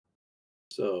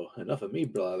So, enough of me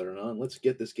blathering on. Let's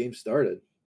get this game started.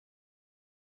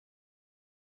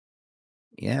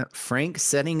 Yeah, Frank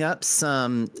setting up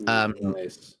some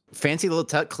Nice. fancy little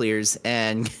tuck clears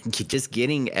and just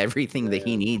getting everything that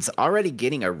he Man. needs. Already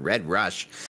getting a red rush,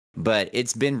 but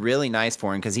it's been really nice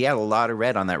for him because he had a lot of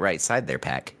red on that right side there,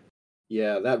 Pack.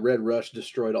 Yeah, that red rush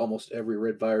destroyed almost every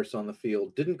red virus on the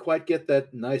field. Didn't quite get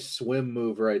that nice swim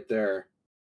move right there.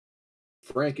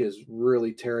 Frank is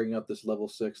really tearing up this level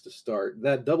 6 to start.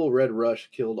 That double red rush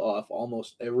killed off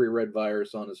almost every red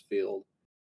virus on his field.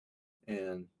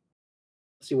 And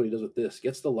let's see what he does with this.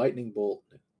 Gets the lightning bolt.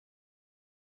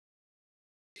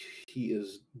 He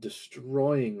is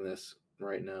destroying this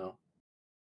right now.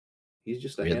 He's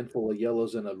just a Really? handful of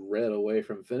yellows and a red away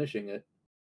from finishing it.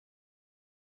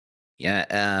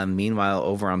 Yeah. Meanwhile,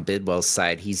 over on Bidwell's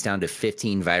side, he's down to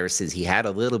 15 viruses. He had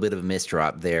a little bit of a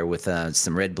misdrop there with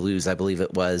some red blues, I believe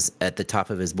it was, at the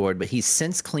top of his board, but he's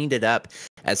since cleaned it up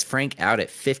as Frank out at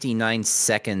 59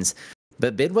 seconds.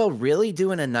 But Bidwell really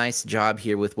doing a nice job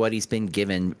here with what he's been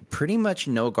given. Pretty much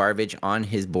no garbage on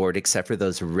his board except for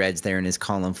those reds there in his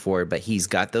column 4, but he's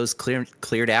got those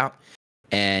cleared out,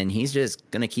 and he's just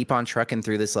going to keep on trucking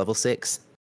through this level 6.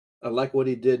 I like what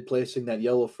he did placing that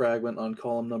yellow fragment on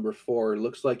column number 4. It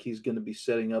looks like he's going to be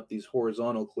setting up these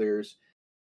horizontal clears.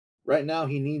 Right now,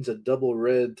 he needs a double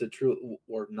red to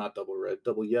or not double red,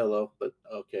 double yellow, but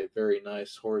okay, very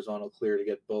nice horizontal clear to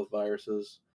get both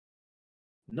viruses.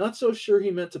 Not so sure he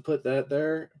meant to put that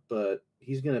there, but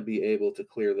he's going to be able to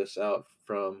clear this out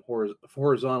from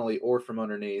horizontally or from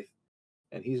underneath,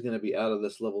 and he's going to be out of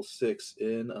this level 6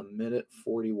 in a minute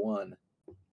 41.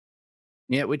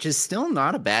 Yeah, which is still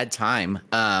not a bad time.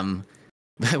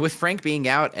 With Frank being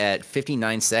out at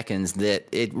 59 seconds, that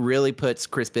it really puts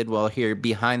Chris Bidwell here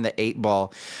behind the 8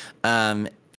 ball.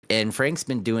 And Frank's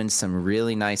been doing some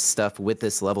really nice stuff with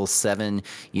this level 7.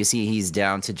 You see he's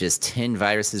down to just 10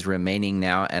 viruses remaining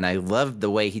now, and I love the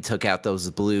way he took out those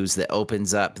blues that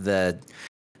opens up the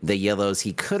yellows.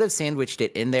 He could have sandwiched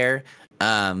it in there,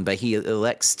 but he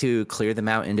elects to clear them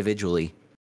out individually.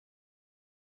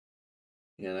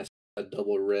 Yeah, and I saw a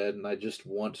double red, and I just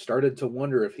started to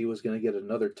wonder if he was going to get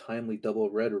another timely double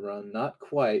red run. Not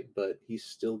quite, but he's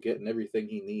still getting everything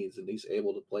he needs, and he's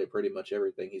able to play pretty much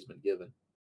everything he's been given.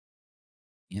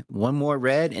 Yeah, one more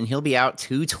red, and he'll be out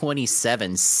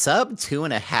 227, sub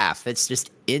 2.5. It's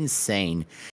just insane.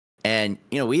 And,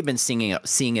 we've been seeing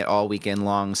it all weekend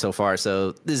long so far,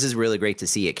 so this is really great to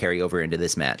see it carry over into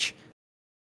this match.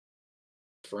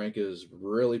 Frank is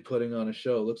really putting on a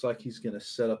show. Looks like he's going to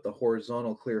set up the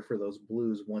horizontal clear for those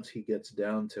blues once he gets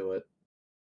down to it.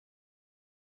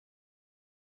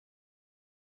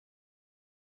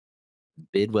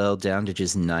 Bidwell down to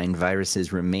just 9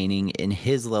 viruses remaining in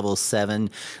his level 7.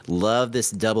 Love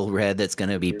this double red. That's going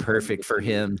to be perfect for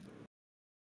him.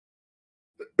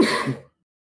 And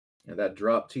that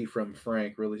drop T from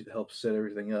Frank really helps set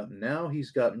everything up. Now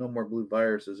he's got no more blue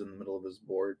viruses in the middle of his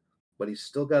board, but he's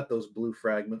still got those blue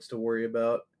fragments to worry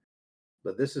about.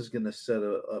 But this is going to set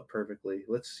it up perfectly.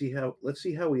 Let's see how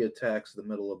he attacks the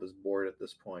middle of his board at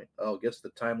this point. Oh, gets the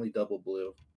timely double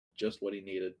blue, just what he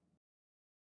needed.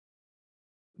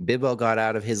 Bidwell got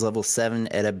out of his level 7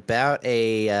 at about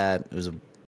it was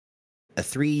a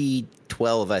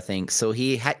 312, I think. So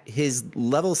his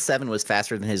level 7 was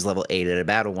faster than his level 8 at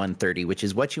about a 130, which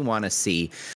is what you want to see.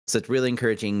 So it's really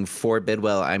encouraging for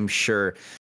Bidwell, I'm sure,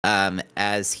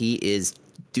 as he is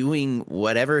doing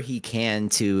whatever he can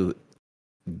to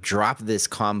drop this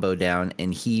combo down,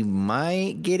 and he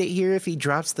might get it here if he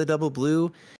drops the double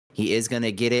blue. He is going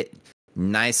to get it.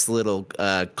 Nice little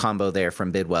combo there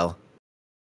from Bidwell.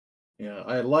 Yeah,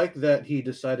 I like that he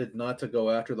decided not to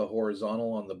go after the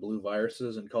horizontal on the blue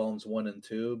viruses in columns 1 and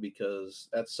 2, because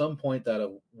at some point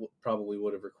that probably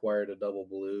would have required a double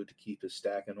blue to keep his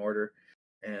stack in order,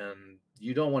 and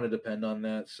you don't want to depend on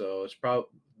that, so it's probably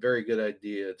a very good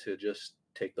idea to just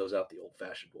take those out the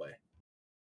old-fashioned way.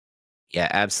 Yeah,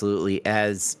 absolutely.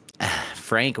 As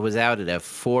Frank was out at a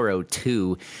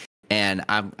 402, and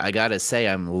I gotta say,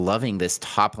 I'm loving this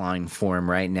top line for him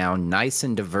right now. Nice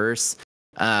and diverse.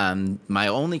 My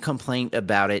only complaint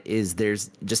about it is there's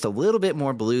just a little bit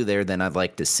more blue there than I'd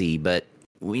like to see, but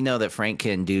we know that Frank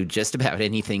can do just about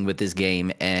anything with this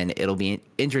game, and it'll be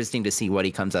interesting to see what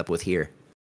he comes up with here.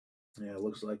 Yeah, it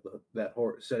looks like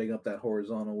setting up that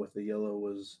horizontal with the yellow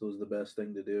was the best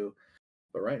thing to do.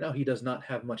 But right now, he does not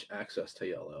have much access to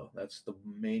yellow. That's the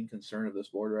main concern of this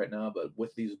board right now. But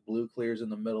with these blue clears in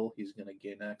the middle, he's going to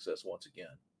gain access once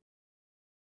again.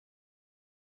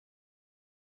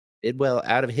 Bidwell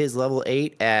out of his level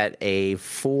 8 at a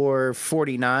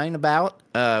 449 about,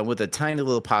 with a tiny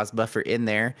little pause buffer in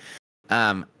there.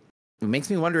 it makes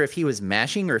me wonder if he was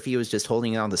mashing or if he was just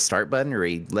holding on the start button or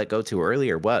he let go too early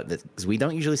or what, because we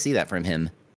don't usually see that from him.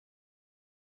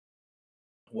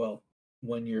 Well,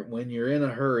 when you're in a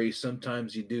hurry,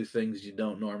 sometimes you do things you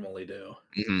don't normally do.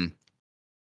 Mm-hmm.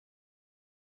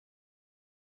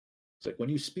 It's like when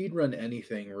you speed run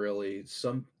anything, really,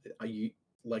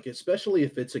 like especially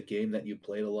if it's a game that you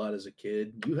played a lot as a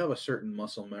kid, you have a certain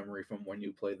muscle memory from when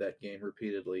you played that game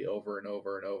repeatedly over and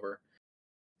over and over.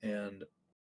 And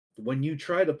when you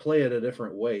try to play it a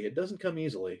different way, it doesn't come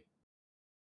easily.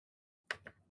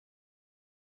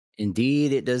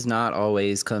 Indeed, it does not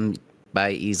always come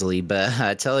by easily, but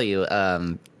I tell you,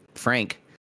 Frank,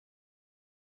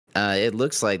 it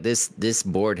looks like this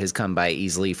board has come by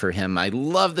easily for him. I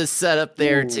love the setup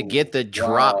there to get the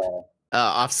drop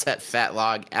offset fat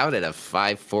log out at a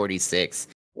 546.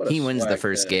 He wins the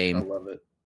first game. I love it.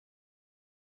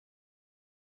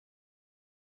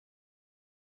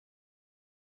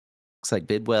 Looks like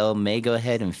Bidwell may go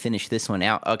ahead and finish this one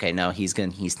out. Okay, no, he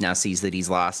now sees that he's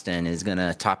lost and is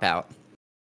gonna top out.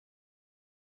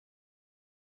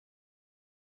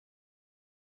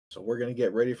 So we're gonna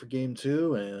get ready for game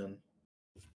 2, and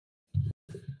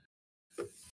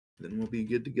then we'll be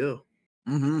good to go.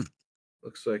 Mm-hmm.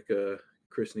 Looks like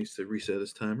Chris needs to reset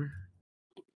his timer.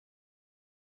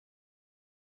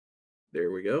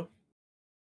 There we go.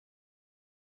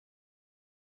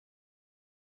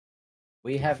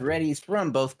 We have readies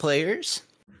from both players.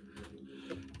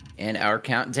 And our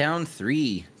countdown,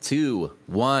 3, 2,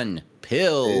 1,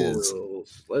 pills.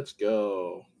 Let's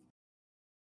go.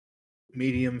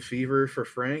 Medium fever for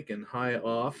Frank and high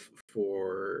off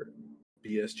for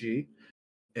BSG.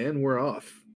 And we're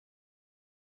off.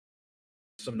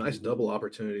 Some nice double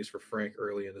opportunities for Frank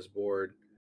early in his board.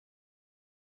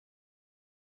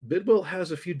 Bidwell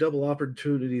has a few double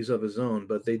opportunities of his own,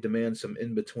 but they demand some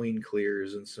in-between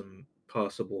clears and some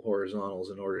possible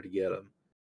horizontals in order to get them.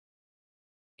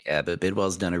 Yeah, but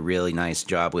Bidwell's done a really nice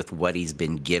job with what he's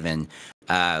been given.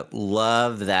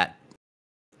 Love that.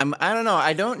 I don't know.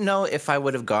 I don't know if I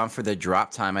would have gone for the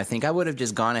drop time. I think I would have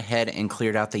just gone ahead and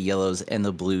cleared out the yellows and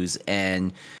the blues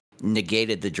and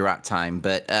negated the drop time.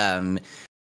 But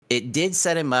it did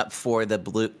set him up for the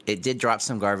blue. It did drop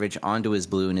some garbage onto his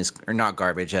blue and his, or not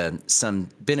garbage, some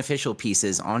beneficial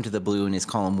pieces onto the blue in his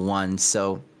column 1.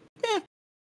 So,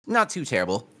 not too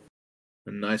terrible.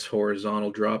 A nice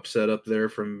horizontal drop set up there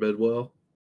from Bidwell.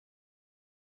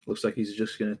 Looks like he's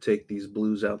just going to take these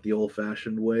blues out the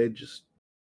old-fashioned way, just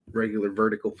regular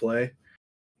vertical play.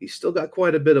 He's still got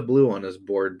quite a bit of blue on his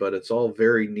board, but it's all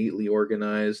very neatly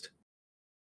organized.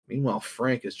 Meanwhile,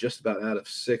 Frank is just about out of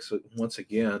 6 once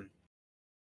again.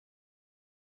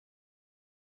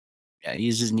 Yeah,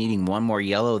 he's just needing one more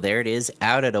yellow. There it is,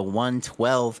 out at a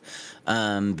 112.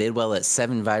 Bidwell at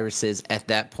 7 viruses at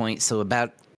that point, so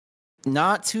about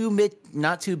not too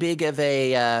big of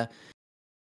a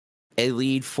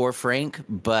lead for Frank,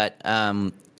 but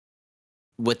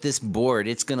with this board,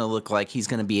 it's going to look like he's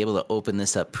going to be able to open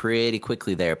this up pretty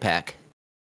quickly there, Pack.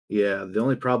 Yeah, the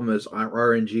only problem is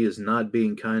RNG is not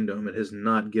being kind to him. It has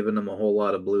not given him a whole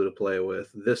lot of blue to play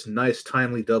with. This nice,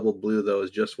 timely double blue, though,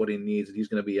 is just what he needs, and he's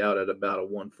going to be out at about a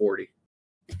 140.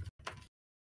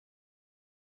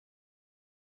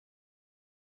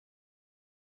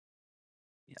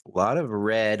 A lot of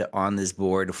red on this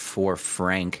board for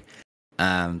Frank.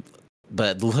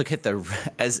 But look at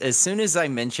as soon as I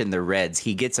mention the reds,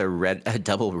 he gets a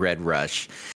double red rush,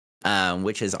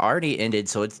 which has already ended.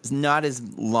 So it's not as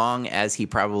long as he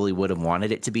probably would have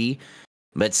wanted it to be,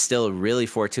 but still really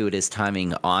fortuitous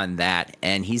timing on that.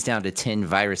 And he's down to 10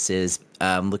 viruses.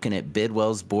 Looking at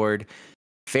Bidwell's board,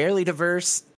 fairly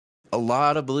diverse. A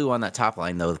lot of blue on that top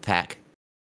line though, the Pack.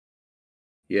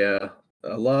 Yeah.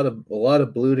 A lot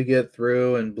of blue to get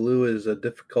through, and blue is a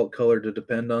difficult color to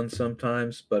depend on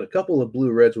sometimes, but a couple of blue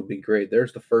reds would be great.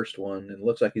 There's the first one, and it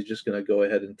looks like he's just going to go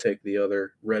ahead and take the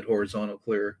other red horizontal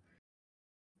clear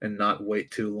and not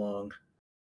wait too long.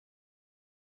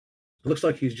 It looks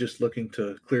like he's just looking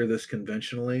to clear this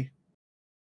conventionally.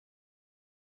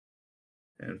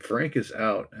 And Frank is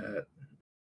out at,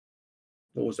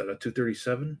 what was that, a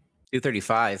 237?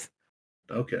 235.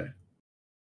 Okay.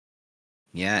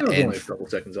 Yeah, and only a couple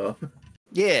seconds off.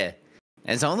 Yeah,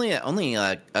 and it's only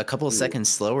a couple of seconds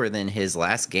slower than his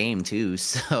last game too.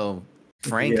 So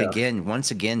Frank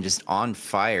once again, just on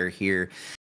fire here.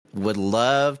 Would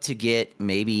love to get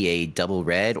maybe a double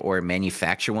red or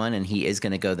manufacture one, and he is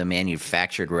going to go the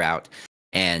manufactured route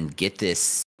and get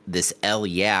this L.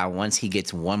 Yeah, once he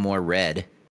gets one more red.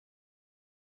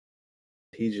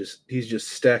 he's just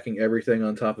stacking everything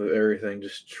on top of everything,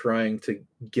 just trying to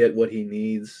get what he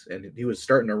needs. And he was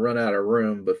starting to run out of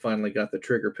room, but finally got the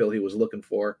trigger pill he was looking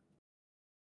for.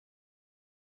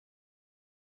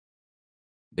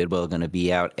 Bidwell going to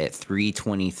be out at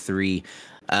 323,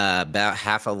 about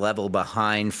half a level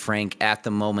behind Frank at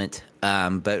the moment.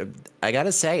 But I got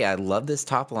to say, I love this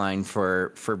top line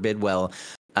for Bidwell.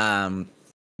 The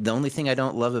only thing I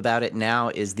don't love about it now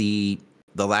is the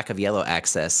lack of yellow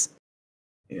access.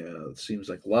 Yeah, it seems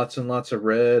like lots and lots of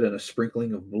red and a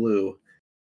sprinkling of blue.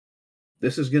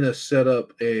 This is going to set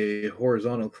up a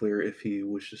horizontal clear if he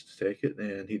wishes to take it,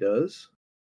 and he does.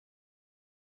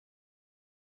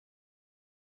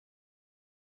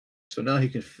 So now he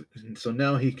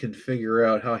can figure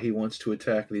out how he wants to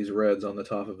attack these reds on the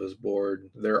top of his board.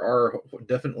 There are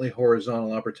definitely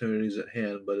horizontal opportunities at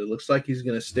hand, but it looks like he's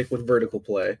going to stick with vertical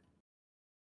play.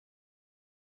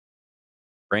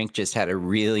 Frank just had a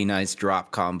really nice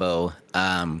drop combo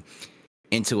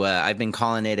into I've been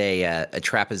calling it a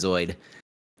trapezoid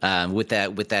with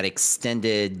that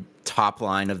extended top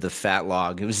line of the fat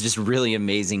log. It was just really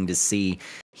amazing to see.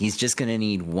 He's just going to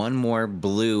need one more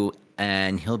blue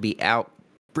and he'll be out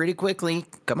pretty quickly.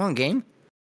 Come on, game.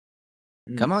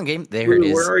 Come on, game. There it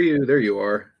is. Where are you? There you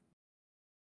are.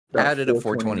 Out at a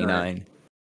 429.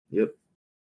 Yep.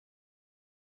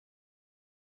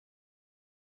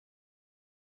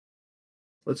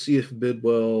 Let's see if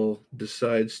Bidwell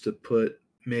decides to put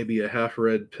maybe a half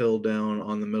red pill down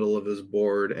on the middle of his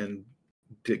board and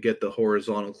to get the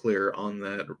horizontal clear on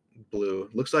that blue.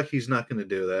 Looks like he's not going to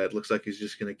do that. Looks like he's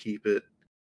just going to keep it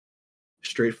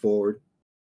straightforward.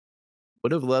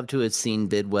 Would have loved to have seen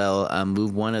Bidwell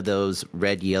move one of those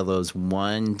red yellows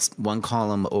one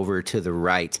column over to the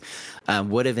right.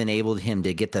 Would have enabled him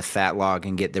to get the fat log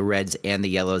and get the reds and the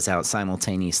yellows out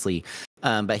simultaneously.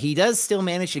 But he does still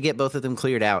manage to get both of them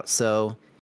cleared out. So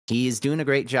he's doing a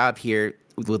great job here.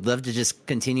 Would love to just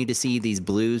continue to see these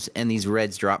blues and these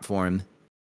reds drop for him.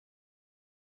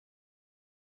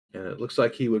 And it looks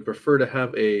like he would prefer to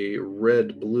have a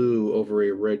red-blue over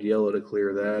a red-yellow to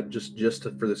clear that, just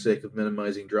for the sake of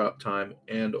minimizing drop time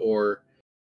and or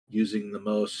using the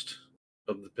most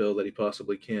of the pill that he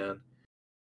possibly can.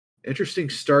 Interesting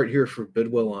start here for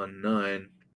Bidwell on 9.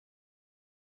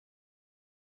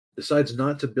 Decides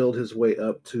not to build his way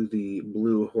up to the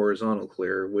blue horizontal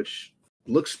clear, which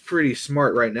looks pretty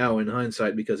smart right now in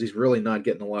hindsight because he's really not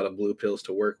getting a lot of blue pills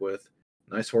to work with.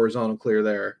 Nice horizontal clear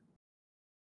there.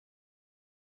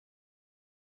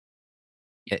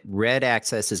 Yeah, red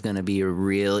access is going to be a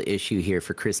real issue here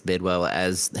for Chris Bidwell,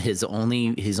 as his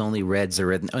only reds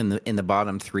are in the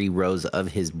bottom 3 rows of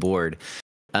his board.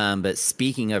 But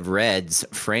speaking of reds,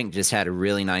 Frank just had a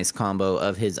really nice combo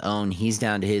of his own. He's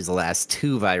down to his last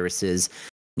 2 viruses,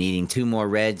 needing 2 more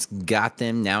reds. Got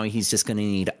them. Now he's just going to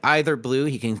need either blue.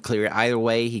 He can clear it either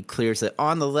way. He clears it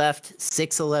on the left.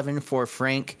 6-11 for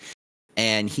Frank,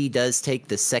 and he does take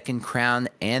the second crown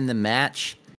and the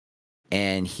match.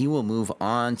 And he will move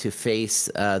on to face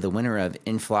the winner of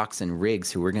Influx and Riggs,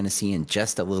 who we're going to see in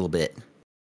just a little bit.